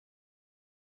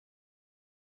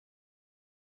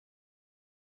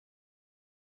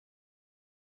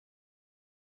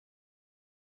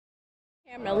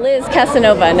Liz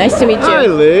Casanova, nice to meet you. Hi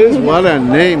Liz, what a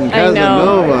name,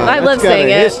 Casanova. I love saying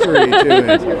it. History to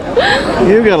it.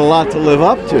 You've got a lot to live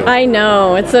up to. I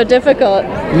know, it's so difficult.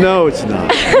 No, it's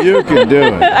not. You can do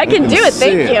it. I can do it,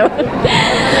 thank you.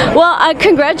 Well,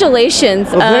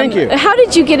 congratulations. Well, thank you. How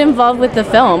did you get involved with the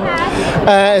film?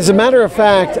 As a matter of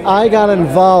fact, I got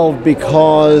involved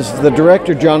because the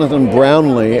director Jonathan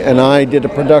Brownlee and I did a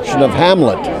production of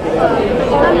Hamlet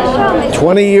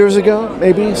 20 years ago,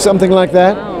 maybe, something like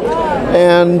that.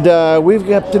 And we've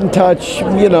kept in touch,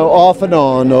 you know, off and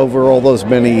on over all those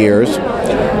many years.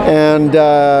 And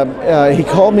he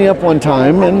called me up one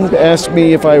time and asked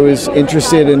me if I was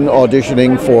interested in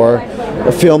auditioning for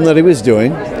a film that he was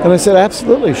doing. And I said,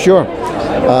 absolutely, sure.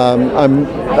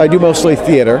 I do mostly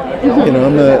theater. You know,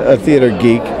 I'm a theater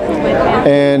geek.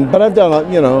 But I've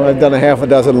done, you know, I've done a half a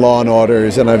dozen Law and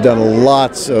Orders, and I've done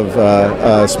lots of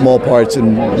small parts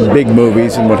in big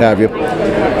movies and what have you.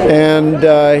 And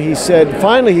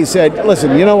finally he said,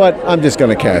 listen, you know what, I'm just going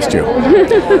to cast you.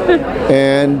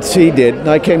 And he did, and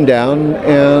I came down,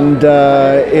 and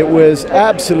it was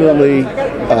absolutely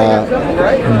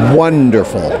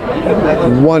wonderful,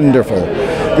 wonderful.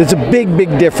 There's a big,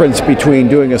 big difference between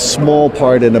doing a small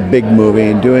part in a big movie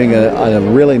and doing a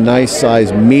really nice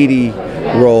sized, meaty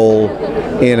role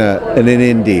in an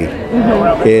indie.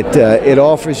 It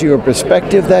offers you a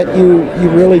perspective that you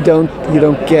really don't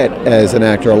get as an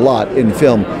actor a lot in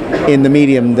film, in the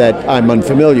medium that I'm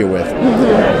unfamiliar with.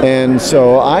 And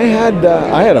so I had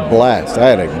a blast. I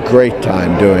had a great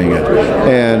time doing it,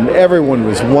 and everyone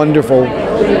was wonderful,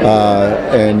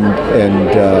 and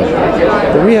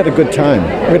we had a good time.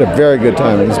 We had a very good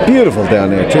time. It was beautiful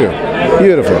down there too.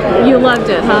 Beautiful. You loved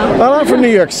it, huh? Well, I'm from New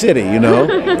York City, you know.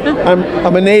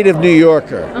 I'm a native New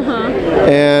Yorker,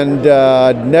 and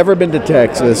never been to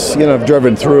Texas. You know, I've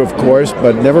driven through, of course,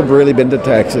 but never really been to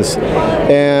Texas.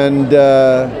 And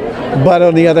but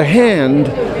on the other hand,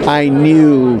 I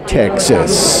knew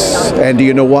Texas, and do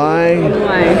you know why?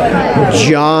 Why?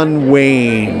 John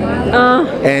Wayne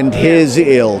and his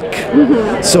ilk.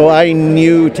 So I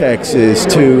knew Texas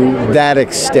to that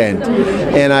extent,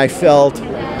 and I felt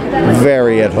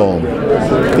very at home.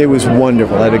 It was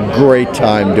wonderful. I had a great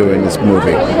time doing this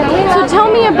movie. So tell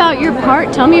me about your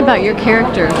part. Tell me about your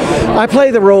character. I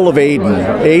play the role of Aidan.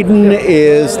 Aidan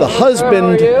is the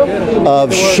husband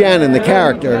of Shannon, the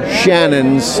character,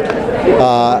 Shannon's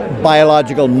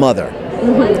biological mother.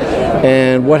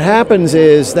 And what happens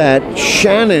is that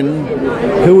Shannon,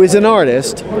 who is an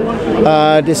artist,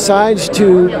 decides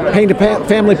to paint a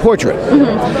family portrait.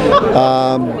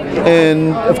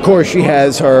 And of course she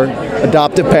has her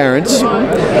adoptive parents,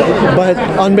 but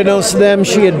unbeknownst to them,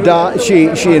 she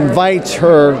invites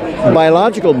her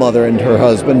biological mother and her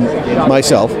husband,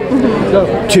 myself,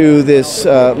 to this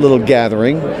little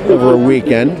gathering over a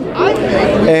weekend.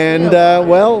 And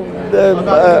well,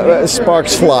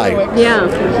 sparks fly. Yeah.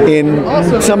 In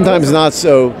sometimes not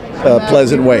so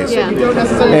pleasant ways. Yeah.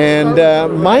 And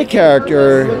my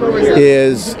character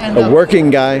is a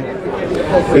working guy.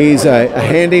 He's a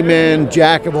handyman,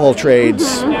 jack of all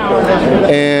trades,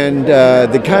 and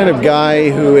the kind of guy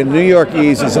who in New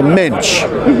Yorkese is a mensch.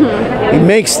 He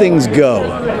makes things go.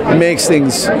 He makes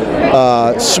things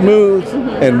smooth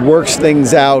and works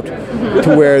things out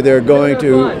to where they're going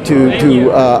to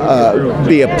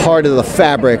be a part of the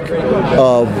fabric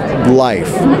of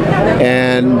life.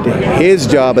 And his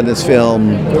job in this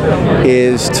film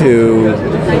is to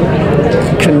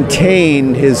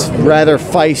contain his rather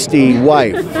feisty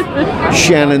wife,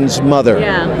 Shannon's mother.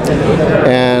 Yeah.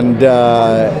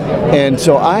 And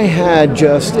so I had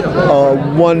just a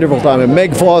wonderful time. And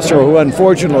Meg Foster, who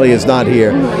unfortunately is not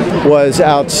here, was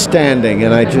outstanding.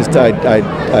 And I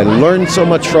learned so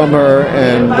much from her,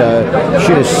 and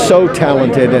she is so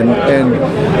talented. And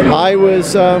I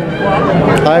was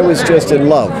just in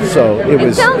love. So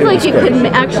it sounds like it could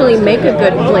actually make a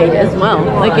good play as well.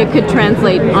 Like it could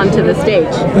translate onto the stage.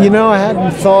 You know, I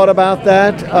hadn't thought about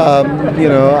that. You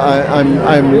know,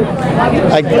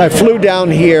 I flew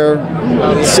down here,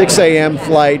 6 a.m.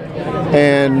 flight,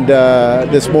 and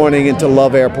this morning into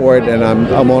Love Airport, and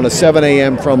I'm on a 7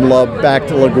 a.m. from Love back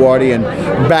to LaGuardia and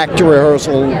back to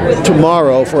rehearsal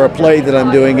tomorrow for a play that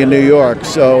I'm doing in New York.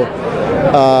 So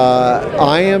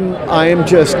I'm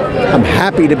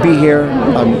happy to be here.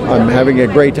 I'm having a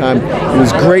great time. It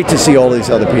was great to see all these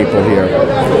other people here,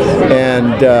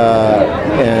 and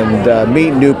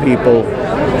meet new people,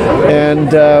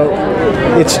 and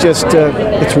it's just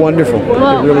it's wonderful.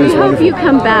 Well, it really is wonderful. We hope you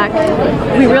come back.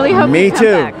 We really hope you come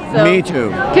back. So Me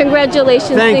too.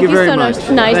 Congratulations. Thank you very so much.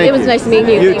 Nice. It was nice meeting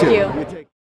you. You Thank too. you.